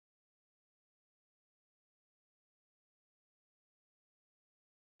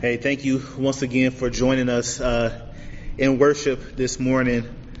Hey, thank you once again for joining us in worship this morning.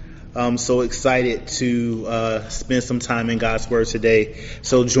 I'm so excited to spend some time in God's Word today.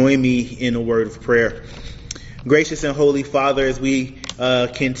 So join me in a word of prayer. Gracious and Holy Father, as we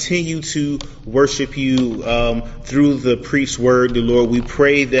continue to worship you through the preached word, the Lord, we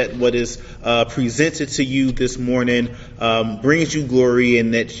pray that what is presented to you this morning brings you glory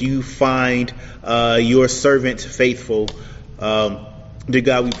and that you find your servant faithful. Dear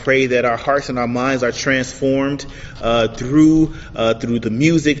God, we pray that our hearts and our minds are transformed through the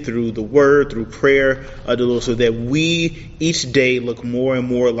music, through the word, through prayer, dear Lord, so that we each day look more and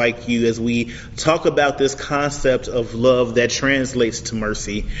more like you as we talk about this concept of love that translates to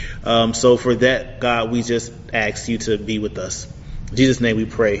mercy. So for that, God, we just ask you to be with us. In Jesus' name we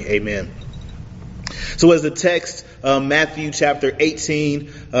pray. Amen. So as the text, Matthew chapter 18,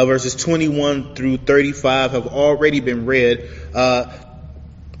 verses 21 through 35 have already been read,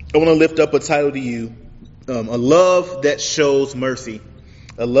 I want to lift up a title to you, A Love That Shows Mercy.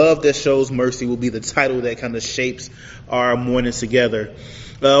 A Love That Shows Mercy will be the title that kind of shapes our morning together.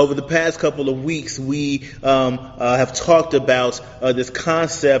 Over the past couple of weeks, we have talked about this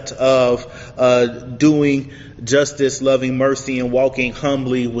concept of doing justice, loving mercy, and walking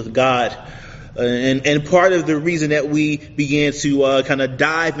humbly with God. And part of the reason that we began to kind of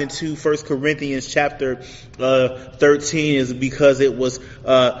dive into 1 Corinthians chapter 13 is because it was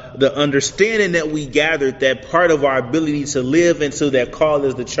the understanding that we gathered that part of our ability to live into that call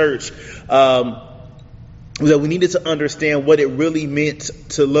as the church that we needed to understand what it really meant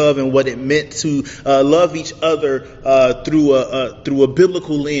to love and what it meant to love each other through a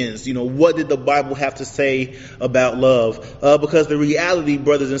biblical lens. You know, what did the Bible have to say about love? Because the reality,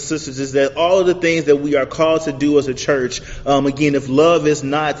 brothers and sisters, is that all of the things that we are called to do as a church, again, if love is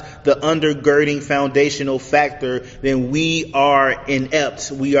not the undergirding foundational factor, then we are inept.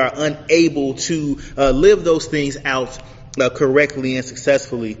 We are unable to live those things out correctly and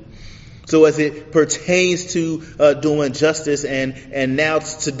successfully. So as it pertains to doing justice and now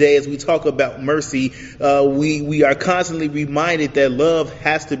today as we talk about mercy, we are constantly reminded that love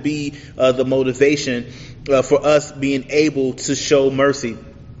has to be the motivation for us being able to show mercy.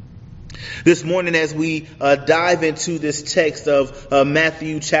 This morning as we dive into this text of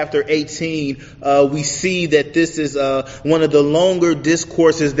Matthew chapter 18, we see that this is one of the longer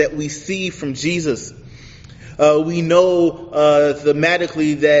discourses that we see from Jesus. We know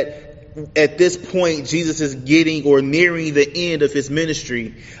thematically that at this point, Jesus is getting or nearing the end of his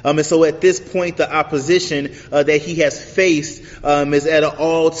ministry. And so at this point, the opposition that he has faced is at an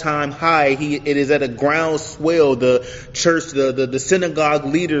all-time high. It is at a groundswell. The church, the synagogue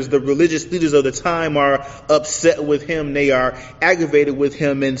leaders, the religious leaders of the time are upset with him. They are aggravated with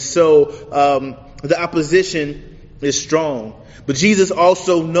him. And so the opposition is strong. But Jesus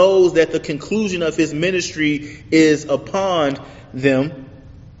also knows that the conclusion of his ministry is upon them.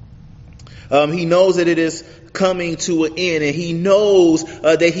 He knows that it is coming to an end, and he knows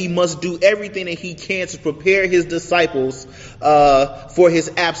that he must do everything that he can to prepare his disciples for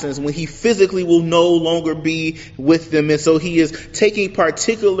his absence when he physically will no longer be with them. And so he is taking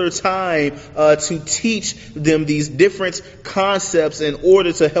particular time to teach them these different concepts in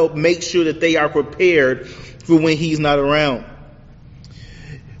order to help make sure that they are prepared for when he's not around.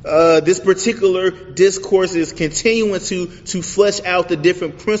 This particular discourse is continuing to flesh out the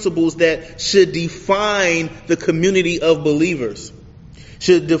different principles that should define the community of believers,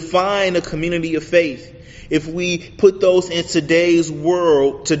 should define a community of faith. If we put those in today's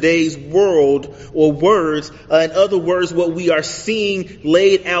world or words, in other words, what we are seeing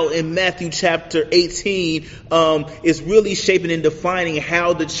laid out in Matthew chapter 18 is really shaping and defining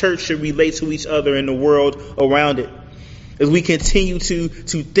how the church should relate to each other in the world around it. As we continue to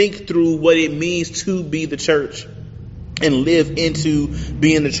think through what it means to be the church and live into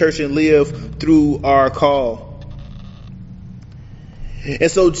being the church and live through our call. And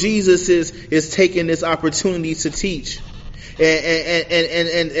so Jesus is taking this opportunity to teach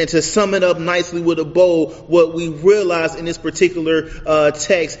and to sum it up nicely with a bow, what we realize in this particular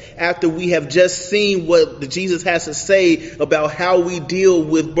text after we have just seen what Jesus has to say about how we deal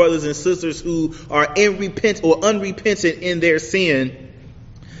with brothers and sisters who are unrepentant in their sin.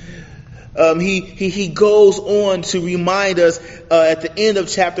 He goes on to remind us at the end of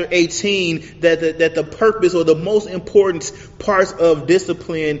chapter 18 that the purpose or the most important part of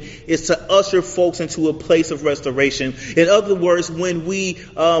discipline is to usher folks into a place of restoration. In other words, when we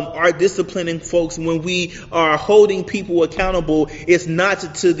are disciplining folks, when we are holding people accountable, it's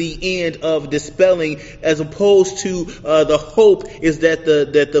not to the end of dispelling, as opposed to the hope is that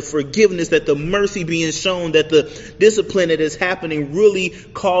the forgiveness, that the mercy being shown, that the discipline that is happening really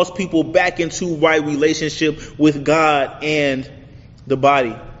calls people back into right relationship with God and the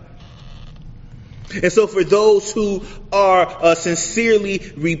body. And so for those who are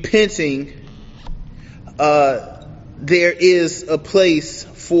sincerely repenting, there is a place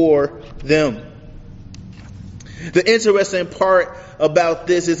for them. The interesting part about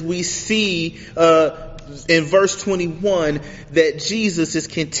this is we see in verse 21 that Jesus is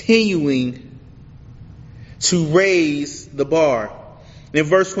continuing to raise the bar. In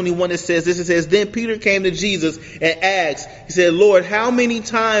verse 21 it says, then Peter came to Jesus and asked, he said, Lord, how many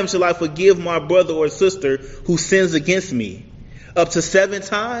times shall I forgive my brother or sister who sins against me? Up to 7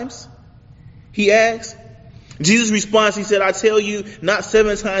 times? He asked. Jesus responds, he said, I tell you, not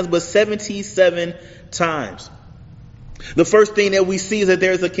 7 times, but 77 times. The first thing that we see is that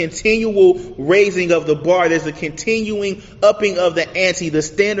there's a continual raising of the bar. There's a continuing upping of the ante. The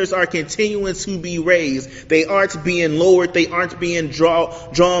standards are continuing to be raised. They aren't being lowered. They aren't being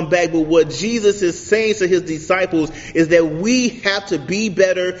drawn back. But what Jesus is saying to his disciples is that we have to be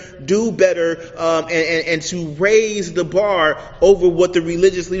better, do better, and to raise the bar over what the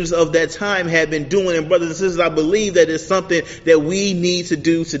religious leaders of that time had been doing. And brothers and sisters, I believe that is something that we need to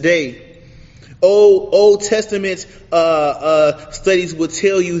do today. Old Testament studies will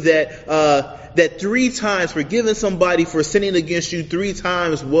tell you that 3 times, forgiving somebody for sinning against you 3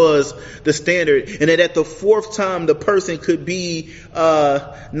 times was the standard, and that at the 4th time the person could be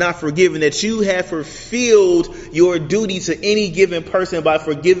not forgiven. That you have fulfilled your duty to any given person by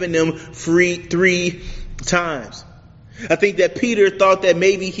forgiving them 3 times. I think that Peter thought that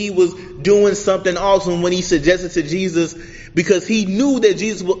maybe he was doing something awesome when he suggested to Jesus, because he knew that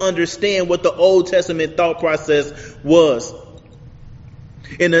Jesus would understand what the Old Testament thought process was.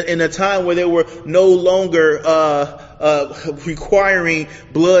 In a time where there were no longer requiring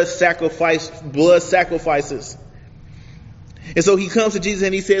blood sacrifices. And so he comes to Jesus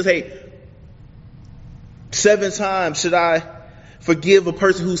and he says, hey, 7 times should I forgive a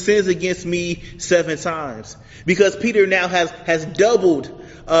person who sins against me 7 times? Because Peter now has doubled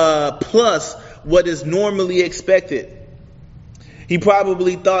plus what is normally expected. He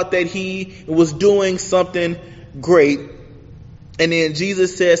probably thought that he was doing something great. And then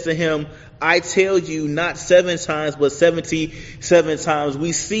Jesus says to him, I tell you, not 7 times, but 77 times.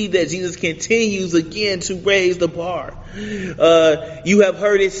 We see that Jesus continues again to raise the bar. You have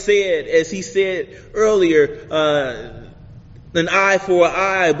heard it said, as he said earlier, an eye for an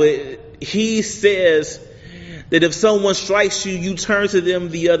eye, but he says that if someone strikes you, you turn to them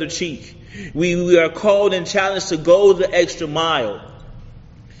the other cheek. We are called and challenged to go the extra mile.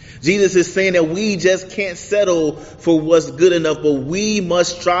 Jesus is saying that we just can't settle for what's good enough, but we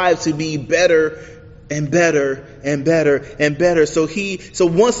must strive to be better and better and better and better. So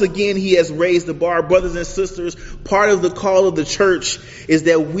once again, he has raised the bar. Brothers and sisters, part of the call of the church is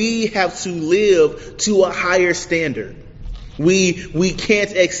that we have to live to a higher standard. We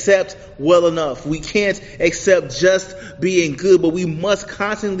can't accept well enough. We can't accept just being good, but we must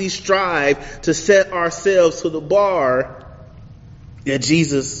constantly strive to set ourselves to the bar that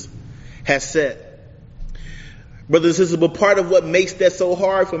Jesus has set. Brothers and sisters, but part of what makes that so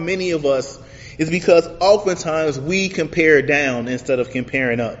hard for many of us is because oftentimes we compare down instead of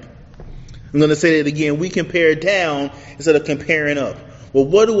comparing up. I'm going to say that again. We compare down instead of comparing up. Well,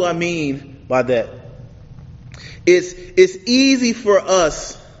 what do I mean by that? It's easy for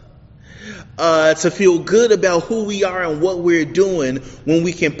us to feel good about who we are and what we're doing when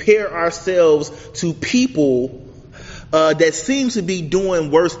we compare ourselves to people that seem to be doing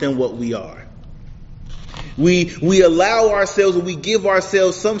worse than what we are. We allow ourselves, or we give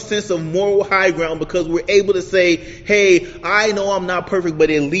ourselves some sense of moral high ground because we're able to say, hey, I know I'm not perfect, but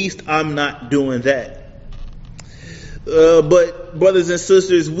at least I'm not doing that. But brothers and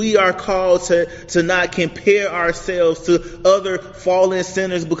sisters, we are called to not compare ourselves to other fallen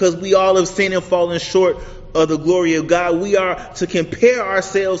sinners, because we all have sinned and fallen short of the glory of God. We are to compare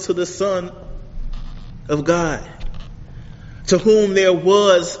ourselves to the Son of God, to whom there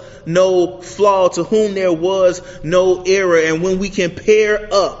was no flaw, to whom there was no error. And when we compare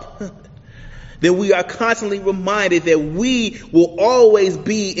up, then we are constantly reminded that we will always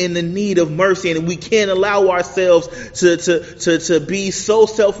be in the need of mercy, and we can't allow ourselves to be so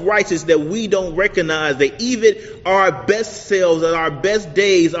self-righteous that we don't recognize that even our best selves, our best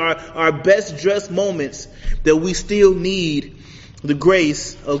days, our best dressed moments, that we still need the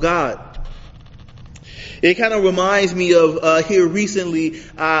grace of God. It kind of reminds me of here recently,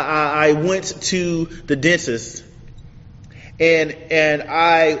 I went to the dentist. And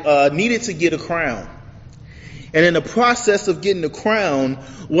I needed to get a crown. And in the process of getting the crown,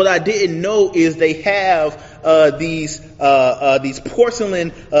 what I didn't know is they have these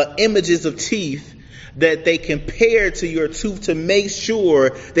porcelain images of teeth that they compare to your tooth to make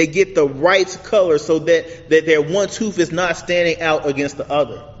sure they get the right color so that their one tooth is not standing out against the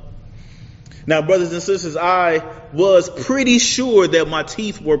other. Now, brothers and sisters, I was pretty sure that my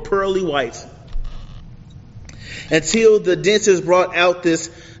teeth were pearly white, until the dentist brought out this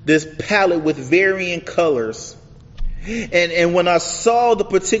palette with varying colors. And when I saw the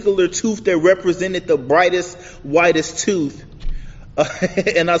particular tooth that represented the brightest, whitest tooth,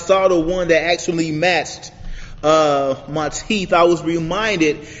 and I saw the one that actually matched my teeth, I was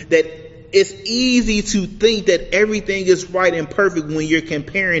reminded that it's easy to think that everything is right and perfect when you're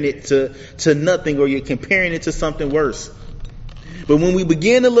comparing it to nothing, or you're comparing it to something worse. But when we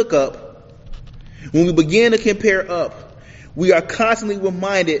begin to look up, when we begin to compare up, we are constantly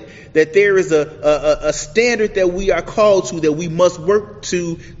reminded that there is a standard that we are called to, that we must work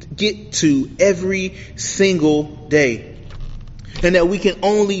to get to every single day. And that we can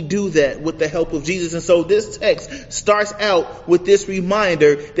only do that with the help of Jesus. And so this text starts out with this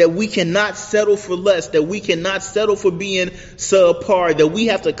reminder that we cannot settle for less, that we cannot settle for being subpar, that we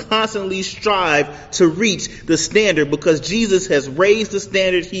have to constantly strive to reach the standard, because Jesus has raised the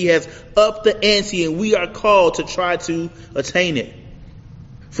standard, he has upped the ante, and we are called to try to attain it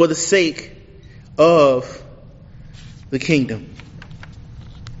for the sake of the kingdom.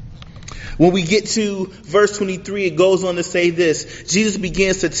 When we get to verse 23, it goes on to say this. Jesus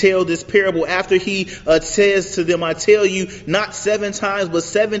begins to tell this parable after he says to them, I tell you, not 7 times, but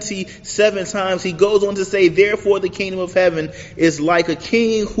 77 times. He goes on to say, therefore the kingdom of heaven is like a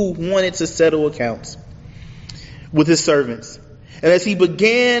king who wanted to settle accounts with his servants. And as he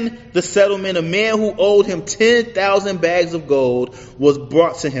began the settlement, a man who owed him 10,000 bags of gold was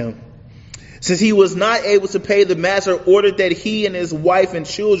brought to him. Since he was not able to pay, the master ordered that he and his wife and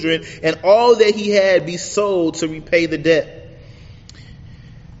children and all that he had be sold to repay the debt.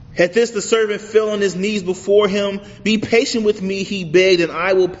 At this, the servant fell on his knees before him. Be patient with me, he begged, and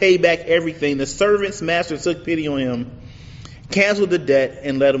I will pay back everything. The servant's master took pity on him, canceled the debt,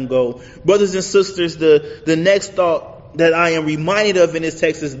 and let him go. Brothers and sisters, the next thought that I am reminded of in this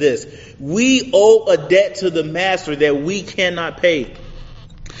text is this. We owe a debt to the master that we cannot pay.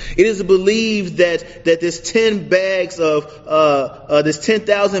 It is believed that this 10,000 bags of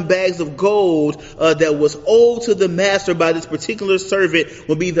gold that was owed to the master by this particular servant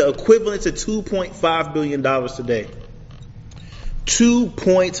would be the equivalent to $2.5 billion today.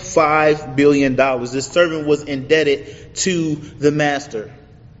 $2.5 billion. This servant was indebted to the master.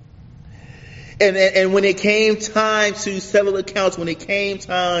 And when it came time to settle accounts, when it came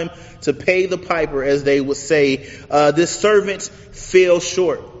time to pay the piper, as they would say, this servant fell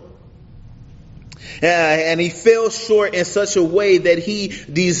short. And he fell short in such a way that he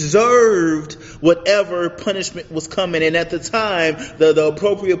deserved whatever punishment was coming. And at the time, the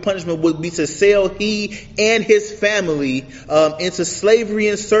appropriate punishment would be to sell he and his family into slavery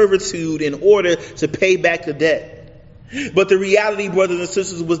and servitude in order to pay back the debt. But the reality, brothers and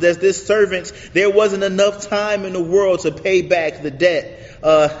sisters, was that this servant, there wasn't enough time in the world to pay back the debt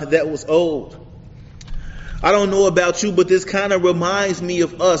that was owed. I don't know about you, but this kind of reminds me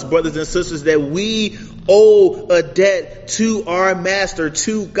of us, brothers and sisters, that we owe a debt to our master,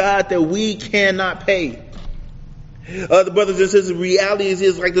 to God, that we cannot pay. The brothers and sisters, the reality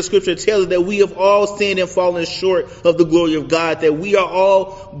is like the scripture tells us, that we have all sinned and fallen short of the glory of God, that we are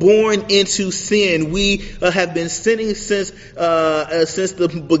all born into sin. We have been sinning since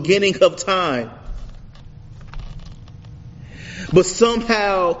the beginning of time. But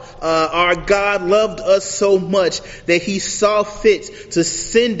somehow our God loved us so much that he saw fit to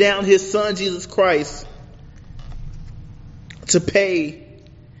send down his son Jesus Christ to pay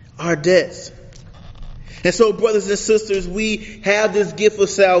our debts. And so, brothers and sisters, we have this gift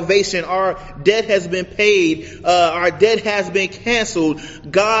of salvation. Our debt has been paid. Our debt has been canceled.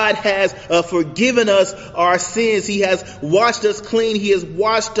 God has forgiven us our sins. He has washed us clean. He has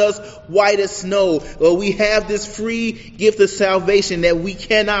washed us white as snow. We have this free gift of salvation that we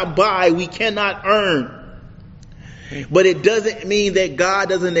cannot buy, we cannot earn. But it doesn't mean that God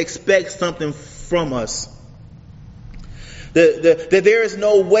doesn't expect something from us. That there is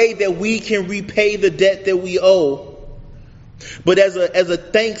no way that we can repay the debt that we owe. But as a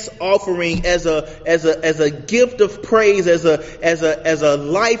thanks offering, as a gift of praise, as a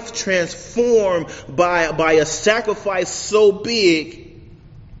life transformed by a sacrifice so big,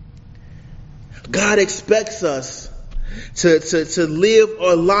 God expects us to live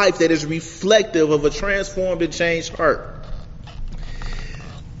a life that is reflective of a transformed and changed heart.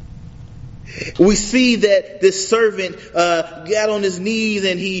 We see that this servant got on his knees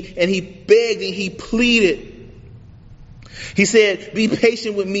and he begged and he pleaded. He said, "Be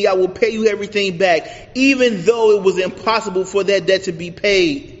patient with me. I will pay you everything back," even though it was impossible for that debt to be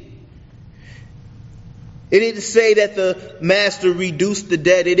paid. It didn't say that the master reduced the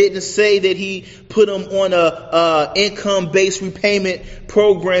debt. It didn't say that he put him on a income-based repayment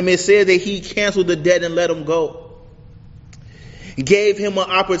program. It said that he canceled the debt and let him go. He gave him an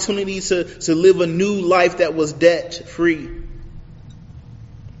opportunity to live a new life that was debt-free.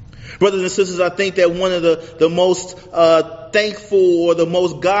 Brothers and sisters, I think that one of the most thankful or the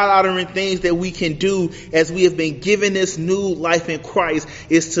most God-honoring things that we can do as we have been given this new life in Christ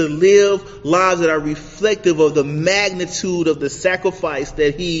is to live lives that are reflective of the magnitude of the sacrifice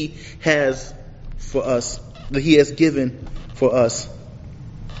that He has for us, that He has given for us.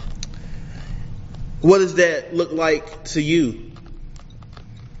 What does that look like to you?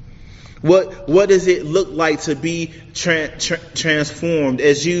 What does it look like to be transformed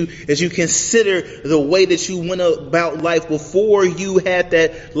as you consider the way that you went about life before you had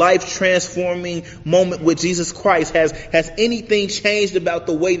that life transforming moment with Jesus Christ? Has anything changed about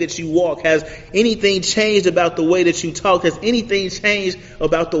the way that you walk? Has anything changed about the way that you talk? Has anything changed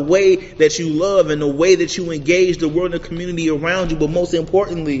about the way that you love and the way that you engage the world and the community around you? But most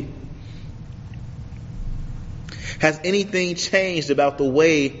importantly, has anything changed about the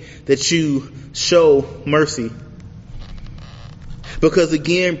way that you show mercy? Because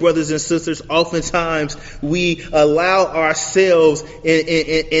again, brothers and sisters, oftentimes we allow ourselves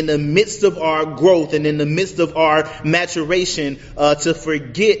in the midst of our growth and in the midst of our maturation to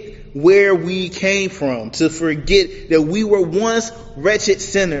forget where we came from, to forget that we were once wretched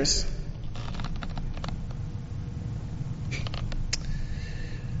sinners.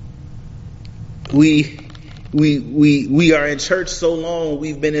 We are in church so long.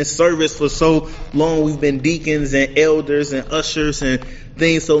 We've been in service for so long. We've been deacons and elders and ushers and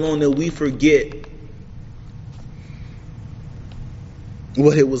things so long that we forget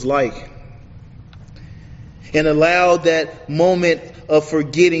what it was like. And allow that moment of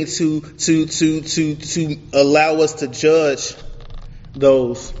forgetting to allow us to judge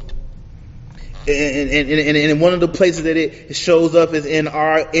those. And one of the places that it shows up is in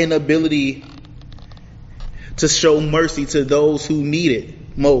our inability to show mercy to those who need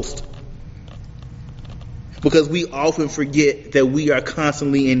it most. Because we often forget that we are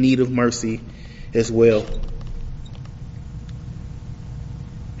constantly in need of mercy as well.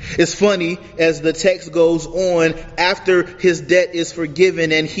 It's funny, as the text goes on, after his debt is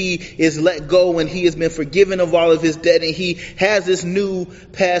forgiven and he is let go and he has been forgiven of all of his debt and he has this new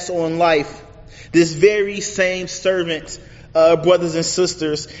pass on life. This very same servant, brothers and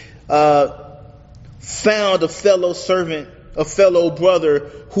sisters, found a fellow servant, a fellow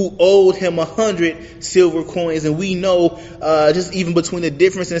brother who owed him 100 silver coins. And we know, just even between the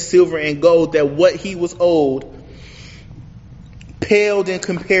difference in silver and gold, that what he was owed paled in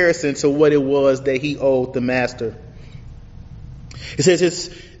comparison to what it was that he owed the master. It says,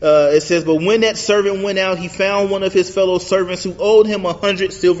 but when that servant went out, he found one of his fellow servants who owed him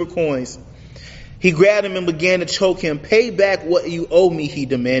 100 silver coins. He grabbed him and began to choke him. "Pay back what you owe me," he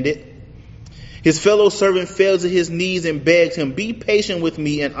demanded. His fellow servant fell to his knees and begged him, "Be patient with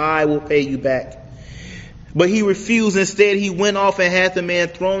me and I will pay you back." But he refused. Instead, he went off and had the man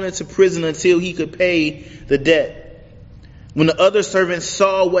thrown into prison until he could pay the debt. When the other servants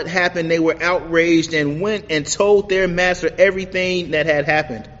saw what happened, they were outraged and went and told their master everything that had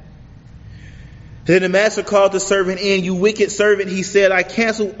happened. Then the master called the servant in. "You wicked servant," he said, "I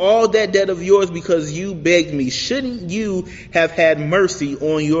canceled all that debt of yours because you begged me. Shouldn't you have had mercy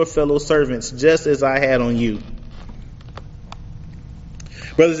on your fellow servants just as I had on you?"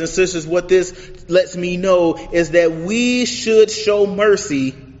 Brothers and sisters, what this lets me know is that we should show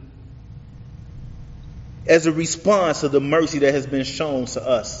mercy as a response to the mercy that has been shown to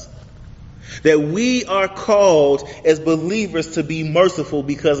us. That we are called as believers to be merciful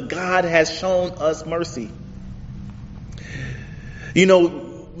because God has shown us mercy. You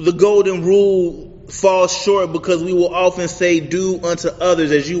know, the golden rule falls short because we will often say, "Do unto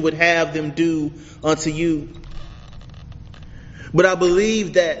others as you would have them do unto you." But I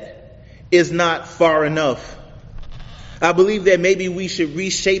believe that is not far enough. I believe that maybe we should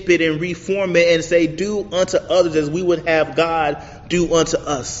reshape it and reform it and say, do unto others as we would have God do unto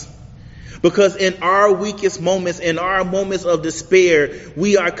us. Because in our weakest moments, in our moments of despair,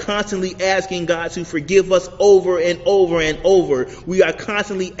 we are constantly asking God to forgive us over and over and over. We are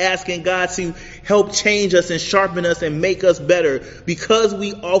constantly asking God to help change us and sharpen us and make us better. Because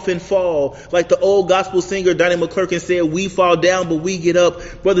we often fall, like the old gospel singer Donnie McClurkin said, we fall down but we get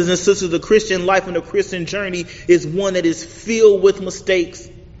up. Brothers and sisters, the Christian life and the Christian journey is one that is filled with mistakes.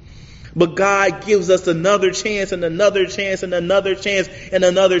 But God gives us another chance and another chance and another chance and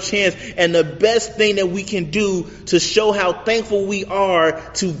another chance. And the best thing that we can do to show how thankful we are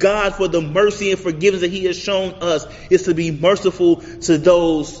to God for the mercy and forgiveness that He has shown us is to be merciful to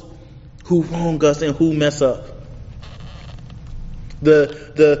those who wrong us and who mess up.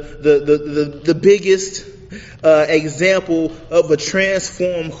 The biggest example of a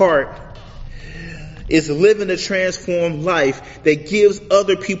transformed heart is living a transformed life that gives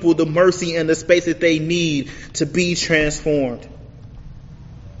other people the mercy and the space that they need to be transformed.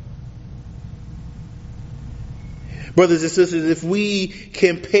 Brothers and sisters, if we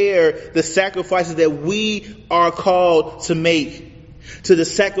compare the sacrifices that we are called to make to the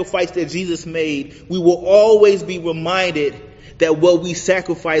sacrifice that Jesus made, we will always be reminded that what we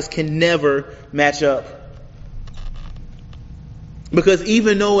sacrifice can never match up. Because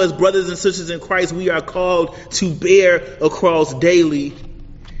even though as brothers and sisters in Christ we are called to bear a cross daily,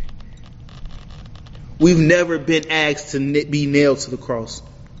 we've never been asked to be nailed to the cross.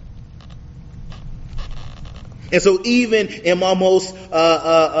 And so even in my most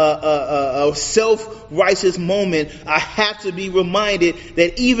self-righteous moment, I have to be reminded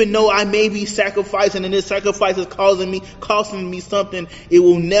that even though I may be sacrificing and this sacrifice is costing me something, it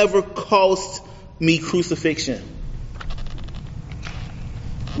will never cost me crucifixion.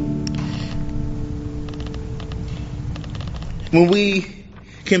 When we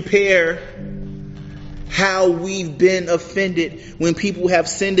compare how we've been offended, when people have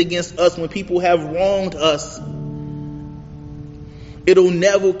sinned against us, when people have wronged us, it'll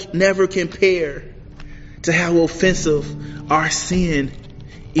never compare to how offensive our sin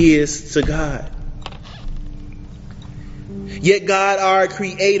is to God. Yet God, our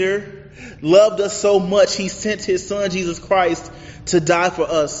Creator, loved us so much, He sent His Son, Jesus Christ, to die for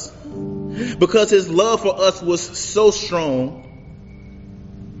us. Because His love for us was so strong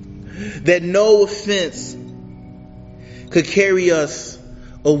that no offense could carry us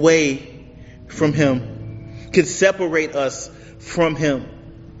away from Him, could separate us from Him.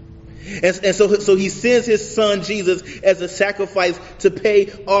 And so He sends His Son Jesus as a sacrifice to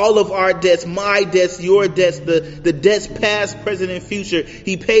pay all of our debts, my debts, your debts, the debts past, present, and future.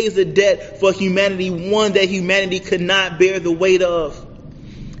 He pays the debt for humanity, one that humanity could not bear the weight of.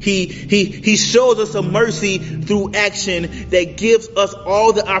 He shows us a mercy through action that gives us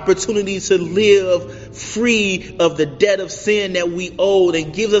all the opportunity to live free of the debt of sin that we owed,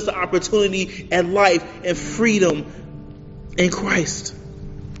 and gives us the opportunity at life and freedom in Christ.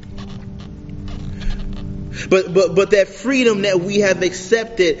 But that freedom that we have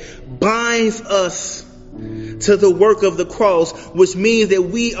accepted binds us to the work of the cross, which means that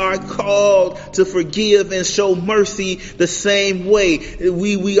we are called to forgive and show mercy the same way.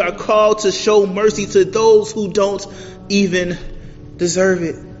 We are called to show mercy to those who don't even deserve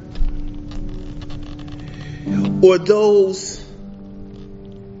it, or those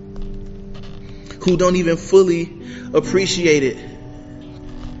who don't even fully appreciate it.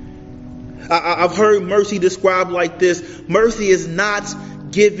 I've heard mercy described like this: mercy is not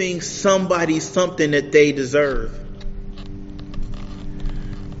giving somebody something that they deserve.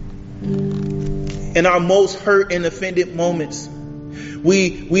 In our most hurt and offended moments,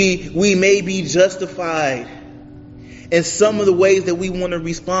 we may be justified in some of the ways that we want to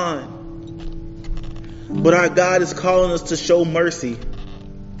respond. But our God is calling us to show mercy.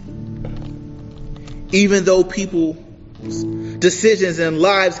 Even though people's decisions and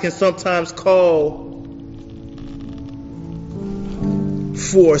lives can sometimes call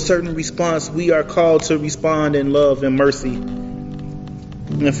for a certain response, we are called to respond in love and mercy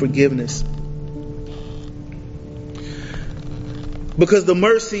and forgiveness. Because the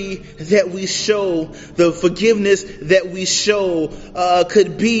mercy that we show, the forgiveness that we show,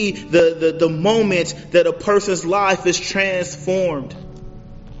 could be the moment that a person's life is transformed.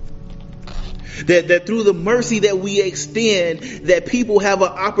 That through the mercy that we extend, that people have an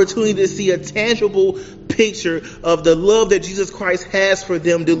opportunity to see a tangible picture of the love that Jesus Christ has for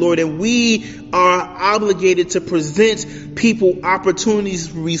them, dear Lord. And we are obligated to present people opportunities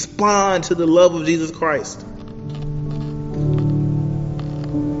to respond to the love of Jesus Christ.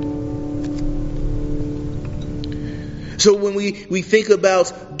 So when we think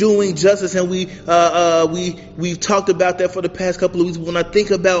about doing justice, and we've talked about that for the past couple of weeks, when I think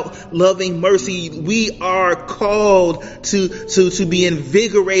about loving mercy, we are called to be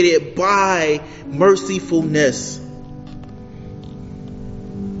invigorated by mercifulness.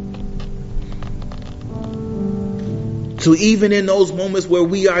 So even in those moments where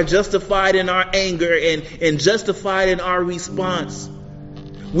we are justified in our anger and justified in our response,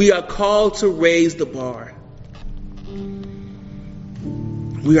 we are called to raise the bar.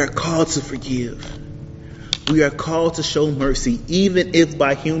 We are called to forgive. We are called to show mercy, even if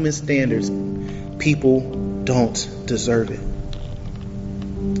by human standards, people don't deserve it.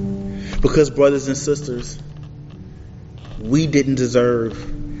 Because, brothers and sisters, we didn't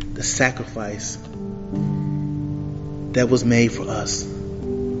deserve the sacrifice that was made for us.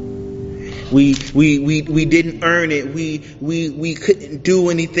 We didn't earn it. We couldn't do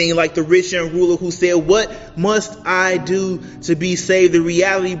anything, like the rich young ruler who said, "What must I do to be saved?" The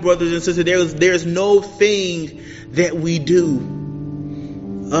reality, brothers and sisters, there's no thing that we do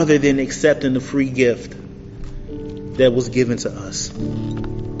other than accepting the free gift that was given to us,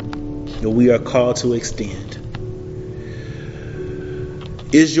 that we are called to extend.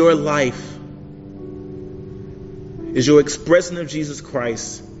 Is your life, is your expression of Jesus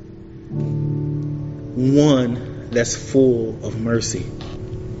Christ one that's full of mercy?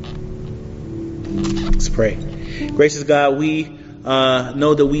 Let's pray. Gracious God, we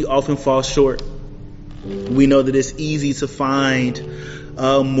know that we often fall short. We know that it's easy to find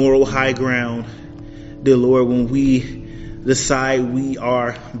moral high ground, dear Lord, when we decide we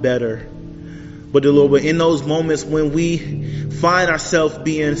are better. But dear Lord, in those moments when we find ourselves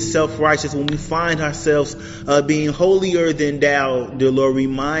being self-righteous, when we find ourselves being holier than thou, dear Lord,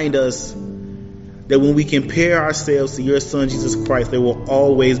 remind us that when we compare ourselves to your Son, Jesus Christ, there will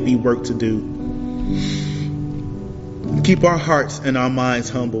always be work to do. Keep our hearts and our minds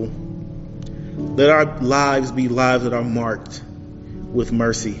humble. Let our lives be lives that are marked with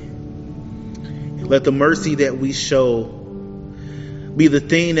mercy. Let the mercy that we show be the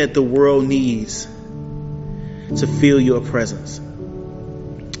thing that the world needs to feel your presence.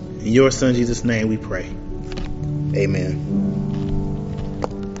 In your Son, Jesus' name, we pray. Amen.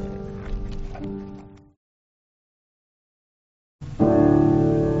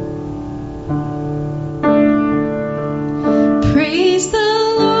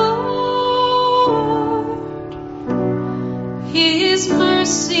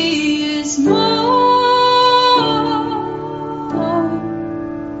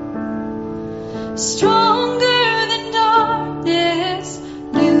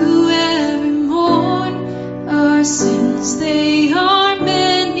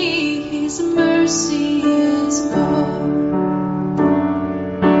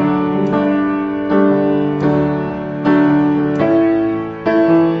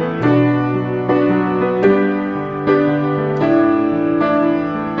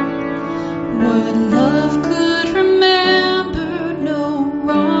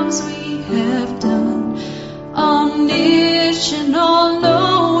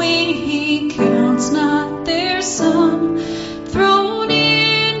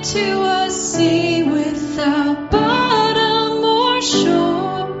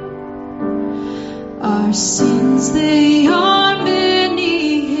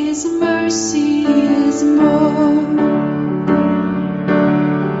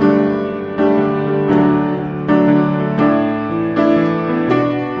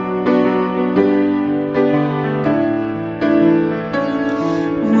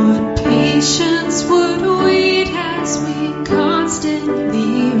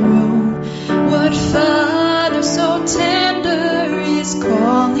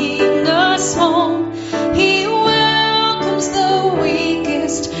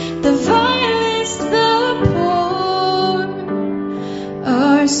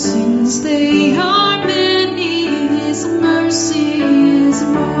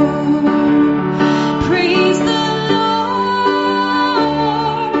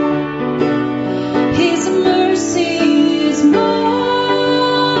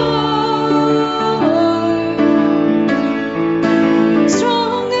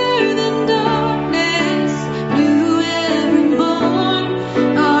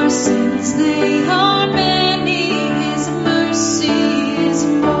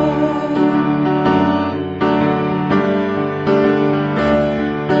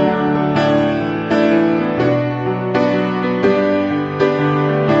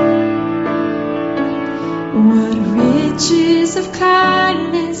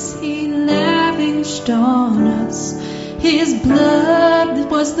 His blood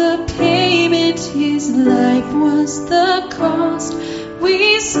was the payment, his life was the cost.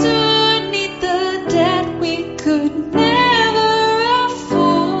 We stood 'neath the debt we could never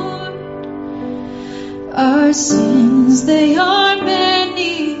afford. Our sins, they are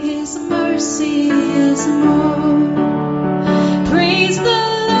many, His mercy is more. Praise the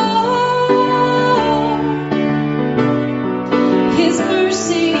Lord, His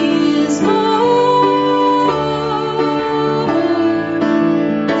mercy is more.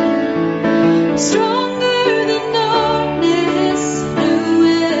 Stronger than darkness, new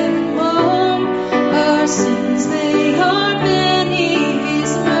every morn. Our sins, they are many,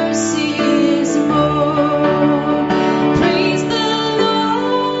 His mercy is more. Praise the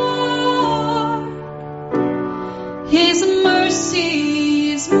Lord, His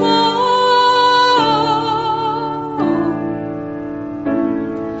mercy is more.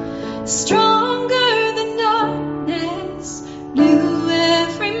 Stronger than darkness, new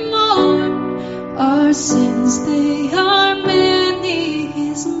every morn. Our sins, they are many,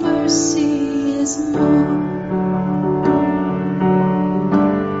 His mercy is more.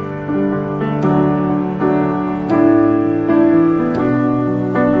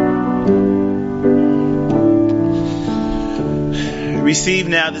 Receive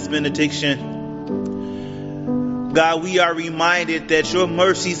now this benediction. God, we are reminded that your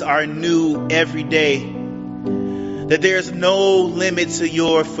mercies are new every day, that there's no limit to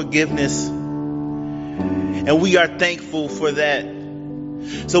your forgiveness, and we are thankful for that.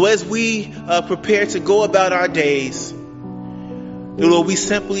 So as we prepare to go about our days, Lord, we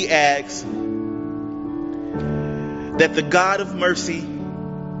simply ask that the God of mercy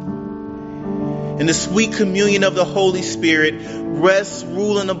and the sweet communion of the Holy Spirit rest,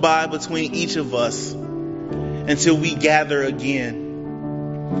 rule, and abide between each of us until we gather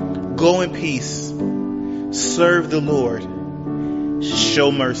again. Go in peace. Serve the Lord.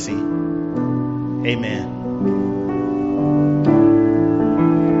 Show mercy. Amen.